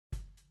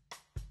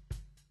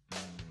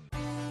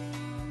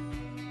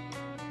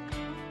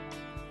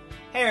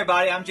Hey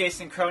everybody, I'm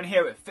Jason Crone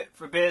here with Fit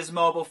for Biz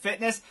Mobile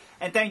Fitness,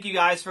 and thank you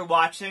guys for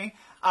watching.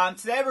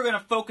 Today we're going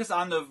to focus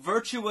on the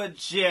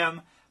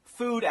Virtuagym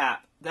Food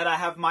App that I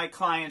have my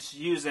clients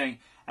using.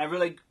 I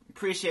really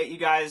appreciate you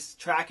guys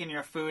tracking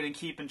your food and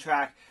keeping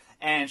track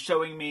and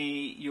showing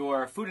me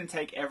your food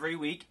intake every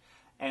week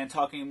and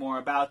talking more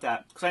about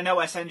that. Because I know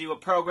I send you a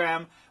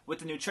program with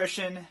the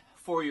nutrition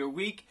for your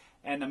week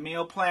and the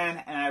meal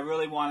plan, and I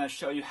really want to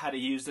show you how to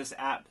use this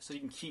app so you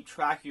can keep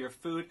track of your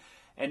food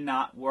and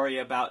not worry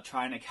about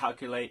trying to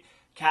calculate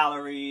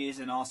calories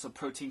and also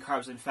protein,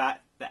 carbs, and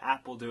fat. The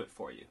app will do it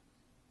for you.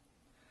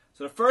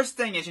 So the first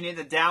thing is you need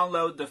to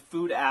download the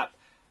food app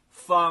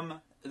from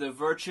the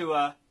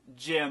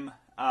Virtuagym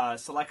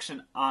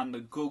selection on the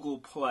Google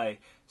Play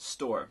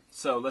Store.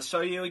 So let's show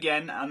you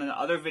again on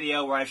another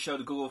video where I showed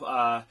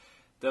the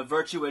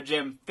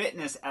Virtuagym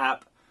Fitness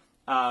app,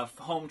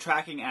 home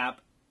tracking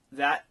app,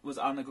 that was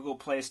on the Google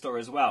Play Store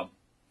as well.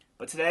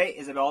 But today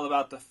is all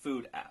about the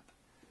food app.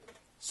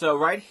 So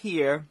right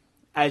here,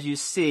 as you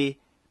see,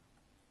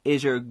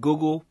 is your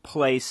Google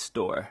Play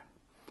Store.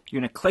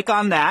 You're going to click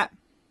on that.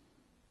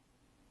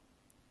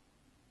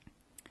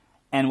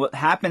 And what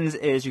happens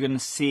is you're going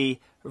to see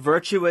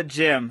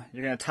Virtuagym.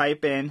 You're going to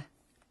type in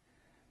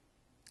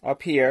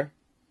up here.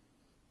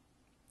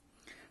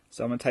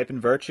 So I'm going to type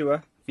in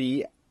Virtua,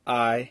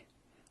 V-I-R-T-U-A.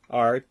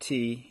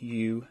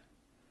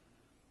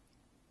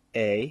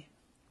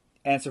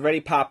 And it's already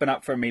popping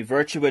up for me,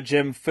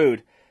 Virtuagym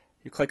Food.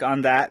 You click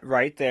on that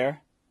right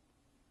there.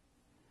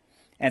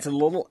 And it's a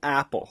little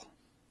apple.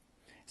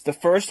 It's the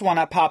first one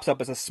that pops up.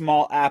 It's a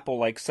small apple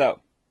like so.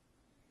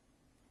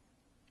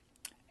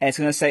 And it's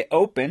going to say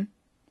open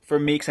for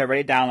me because I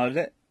already downloaded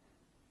it.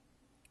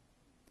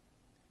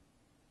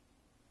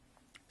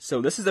 So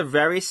this is a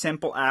very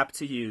simple app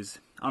to use.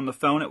 On the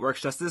phone it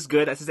works just as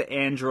good. This is an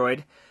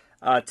Android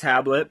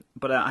tablet,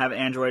 but I don't have an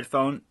Android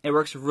phone. It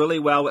works really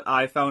well with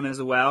iPhone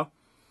as well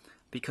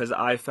because the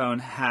iPhone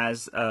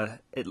has,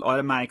 it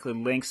automatically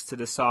links to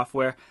the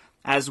software,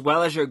 as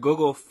well as your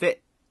Google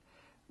Fit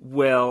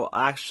will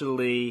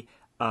actually,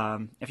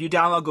 if you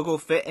download Google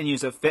Fit and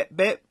use a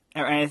Fitbit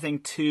or anything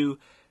to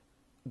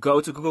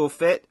go to Google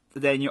Fit,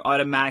 then you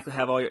automatically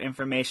have all your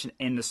information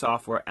in the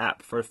software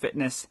app for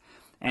fitness.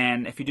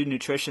 And if you do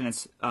nutrition,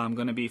 it's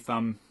going to be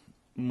from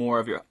more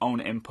of your own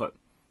input.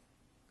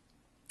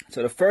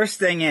 So the first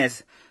thing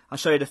is, I'll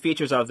show you the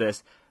features of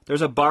this.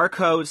 There's a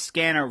barcode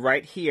scanner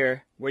right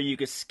here where you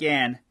can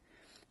scan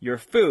your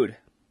food.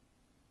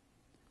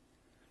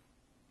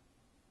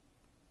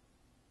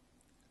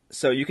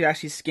 So you can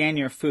actually scan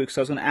your food.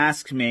 So it's going to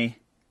ask me,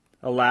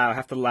 I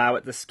have to allow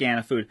it to scan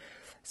a food.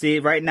 See,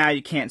 right now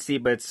you can't see,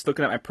 but it's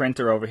looking at my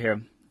printer over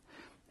here.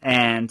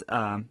 And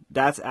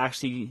that's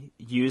actually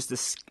used to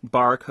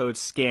barcode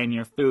scan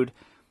your food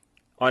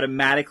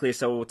automatically,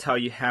 so it will tell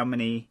you how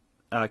many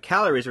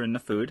calories are in the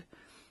food,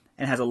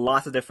 and has a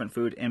lot of different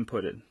food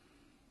inputted.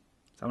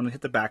 So I'm going to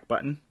hit the back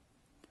button.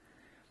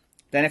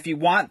 Then if you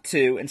want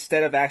to,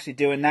 instead of actually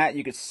doing that,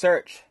 you could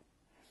search.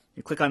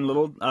 You click on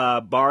little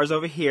bars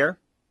over here,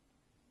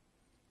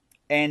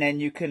 and then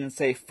you can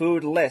say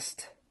food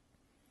list,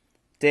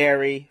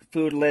 dairy,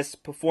 food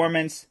list,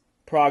 performance,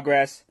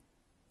 progress,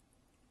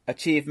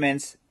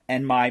 achievements,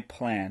 and my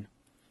plan.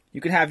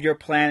 You can have your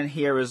plan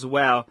here as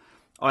well,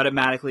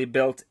 automatically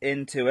built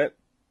into it.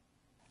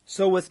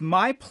 So with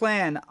my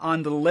plan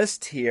on the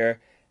list here,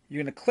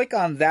 you're going to click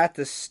on that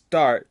to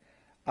start.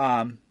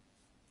 The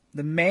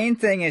main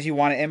thing is you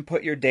want to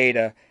input your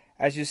data.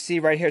 As you see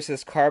right here, it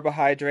says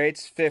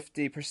carbohydrates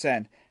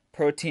 50%,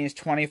 proteins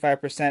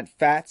 25%,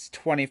 fats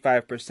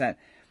 25%.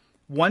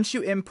 Once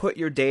you input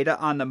your data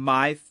on the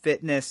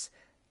MyFitness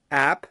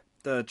app,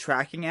 the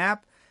tracking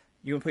app,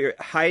 you can put your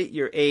height,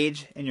 your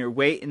age, and your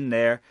weight in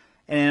there,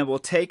 and it will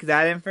take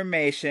that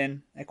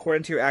information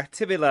according to your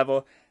activity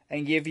level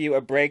and give you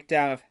a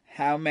breakdown of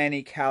how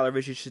many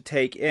calories you should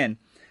take in.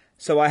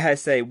 So I had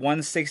say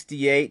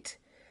 168,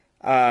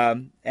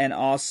 and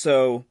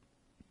also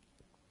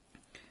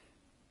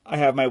I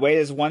have my weight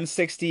is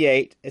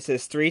 168. It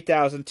says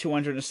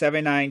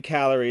 3,279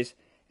 calories,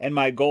 and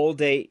my goal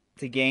date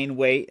to gain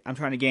weight, I'm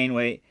trying to gain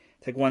weight,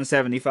 take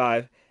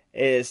 175,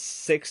 is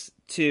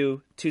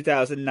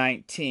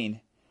 6/2/2019.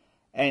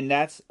 And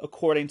that's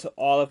according to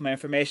all of my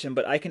information,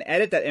 but I can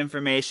edit that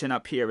information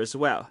up here as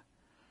well.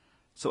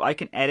 So I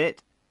can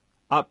edit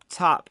up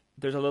top.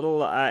 There's a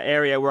little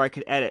area where I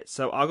could edit.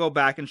 So I'll go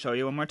back and show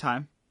you one more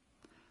time.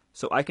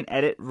 So I can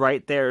edit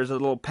right there. There's a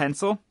little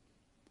pencil.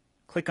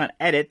 Click on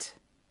edit.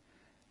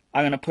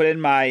 I'm going to put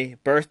in my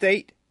birth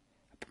date,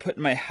 put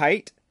in my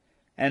height,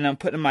 and I'm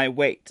putting my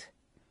weight.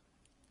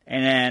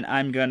 And then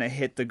I'm going to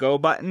hit the go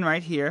button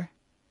right here.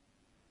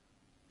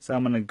 So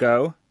I'm going to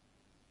go.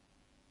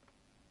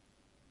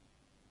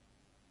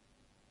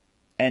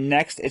 And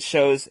next it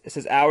says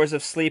hours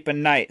of sleep a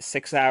night,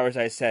 6 hours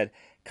I said.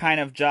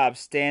 Kind of job,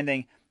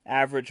 standing,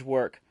 average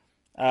work,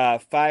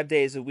 5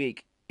 days a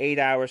week, 8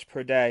 hours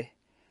per day.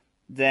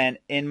 Then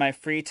in my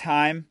free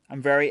time,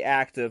 I'm very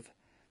active,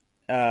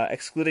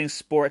 excluding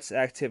sports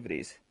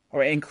activities.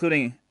 Or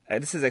including,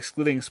 this is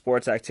excluding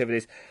sports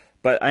activities.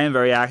 But I am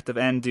very active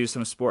and do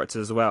some sports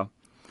as well.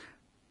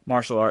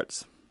 Martial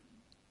arts.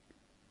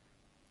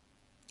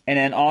 And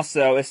then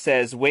also it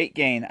says weight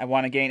gain. I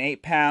want to gain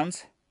 8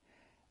 pounds.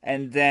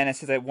 And then it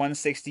says at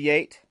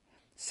 168,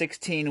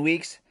 16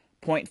 weeks,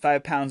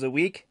 0.5 pounds a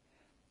week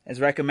is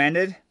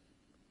recommended.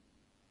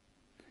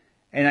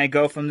 And I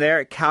go from there.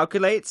 It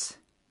calculates.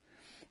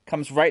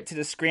 Comes right to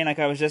the screen like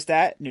I was just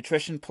at.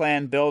 Nutrition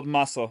plan, build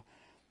muscle.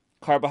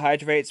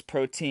 Carbohydrates,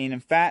 protein,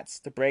 and fats,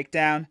 the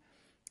breakdown.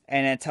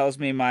 And it tells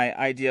me my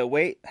ideal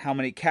weight, how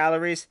many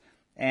calories.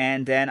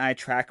 And then I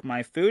track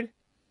my food.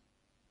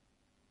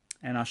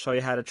 And I'll show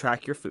you how to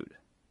track your food.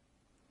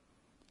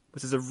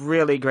 This is a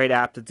really great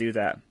app to do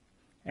that.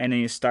 And then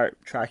you start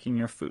tracking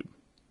your food.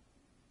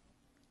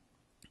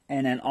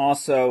 And then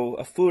also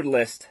a food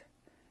list.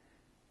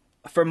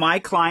 For my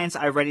clients,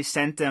 I already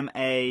sent them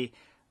a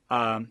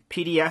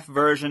PDF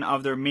version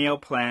of their meal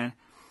plan.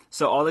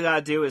 So all they got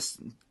to do is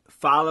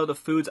follow the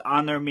foods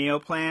on their meal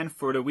plan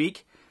for the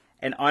week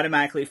and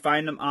automatically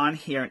find them on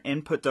here and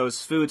input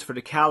those foods for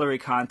the calorie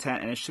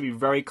content, and it should be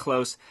very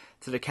close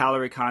to the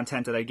calorie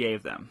content that I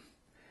gave them.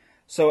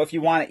 So if you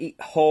want to eat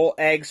whole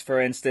eggs,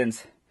 for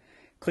instance,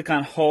 click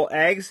on whole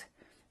eggs.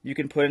 You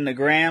can put in the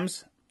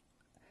grams,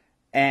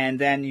 and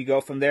then you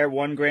go from there,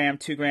 1 gram,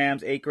 2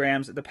 grams, 8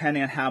 grams,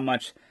 depending on how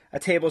much. A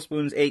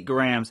tablespoon is 8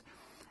 grams.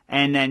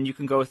 And then you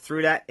can go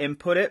through that,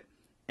 input it,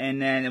 and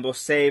then it will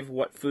save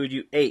what food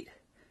you ate.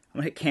 I'm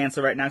going to hit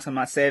cancel right now because I'm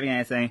not saving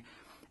anything.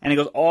 And it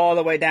goes all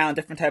the way down,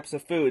 different types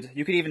of foods.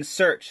 You can even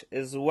search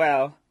as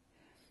well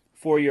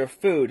for your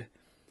food.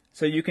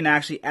 So you can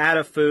actually add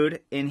a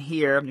food in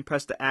here. You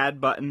press the add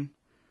button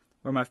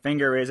where my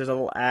finger is. There's a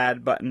little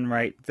add button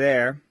right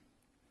there.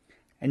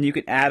 And you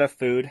can add a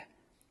food,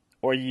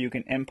 or you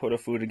can input a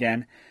food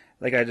again,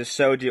 like I just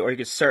showed you, or you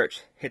can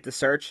search. Hit the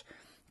search,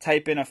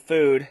 type in a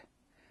food.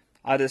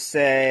 I'll just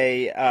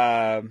say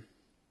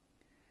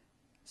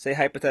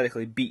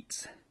hypothetically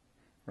beets.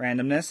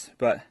 Randomness,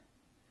 but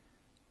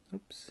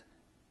oops.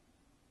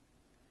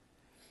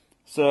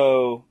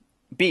 So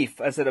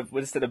beef instead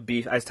of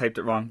beef. I just typed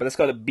it wrong, but let's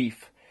go to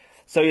beef.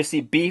 So you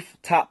see beef,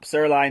 top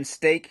sirloin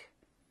steak,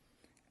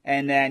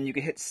 and then you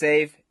can hit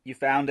save. You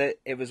found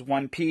it. It was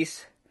 1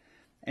 piece,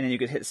 and then you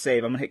could hit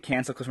save. I'm gonna hit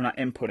cancel because we're not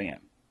inputting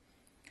it.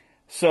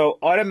 So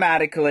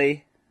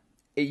automatically,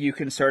 you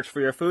can search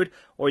for your food,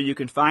 or you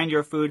can find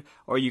your food,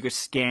 or you can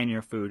scan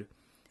your food.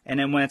 And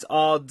then when it's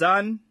all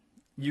done,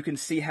 you can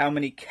see how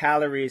many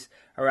calories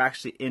are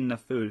actually in the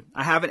food.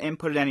 I haven't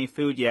inputted any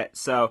food yet,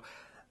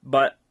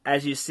 but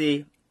as you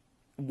see,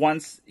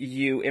 once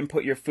you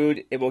input your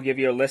food, it will give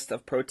you a list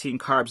of protein,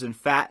 carbs, and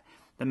fat,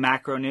 the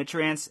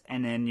macronutrients,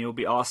 and then you'll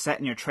be all set,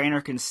 and your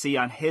trainer can see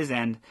on his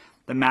end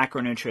the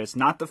macronutrients,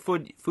 not the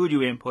food you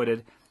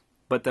inputted,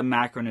 but the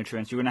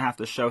macronutrients. You're going to have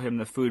to show him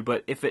the food,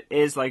 but if it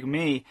is like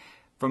me,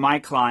 for my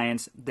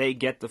clients, they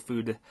get the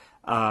food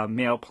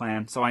meal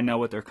plan, so I know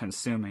what they're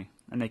consuming,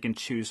 and they can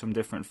choose from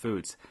different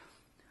foods.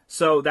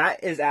 So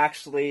that is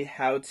actually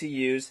how to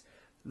use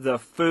the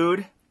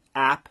food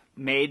app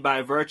made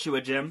by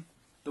Virtuagym.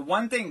 The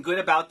one thing good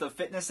about the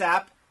fitness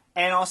app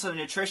and also the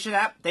nutrition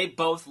app, they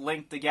both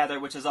link together,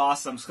 which is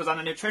awesome. Because on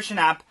the nutrition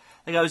app,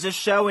 like I was just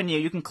showing you,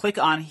 you can click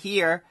on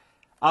here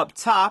up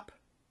top,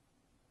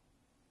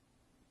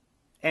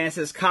 and it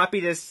says copy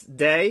this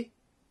day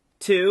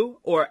to,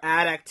 or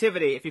add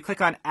activity. If you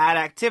click on add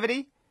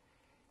activity,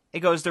 it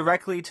goes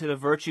directly to the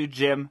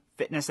Virtuagym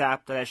fitness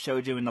app that I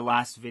showed you in the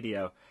last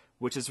video,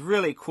 which is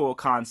really cool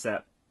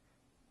concept.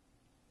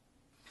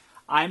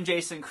 I'm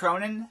Jason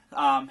Cronin,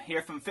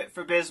 here from Fit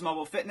for Biz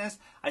Mobile Fitness.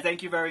 I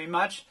thank you very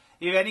much.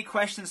 If you have any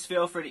questions,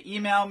 feel free to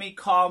email me,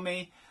 call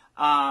me,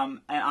 and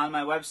on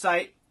my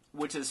website,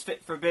 which is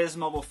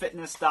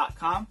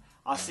fitforbizmobilefitness.com.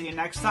 I'll see you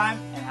next time,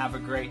 and have a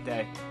great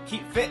day.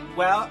 Keep fit,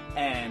 well,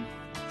 and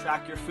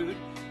track your food,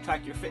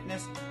 track your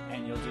fitness,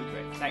 and you'll do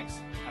great.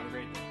 Thanks. Have a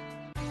great day.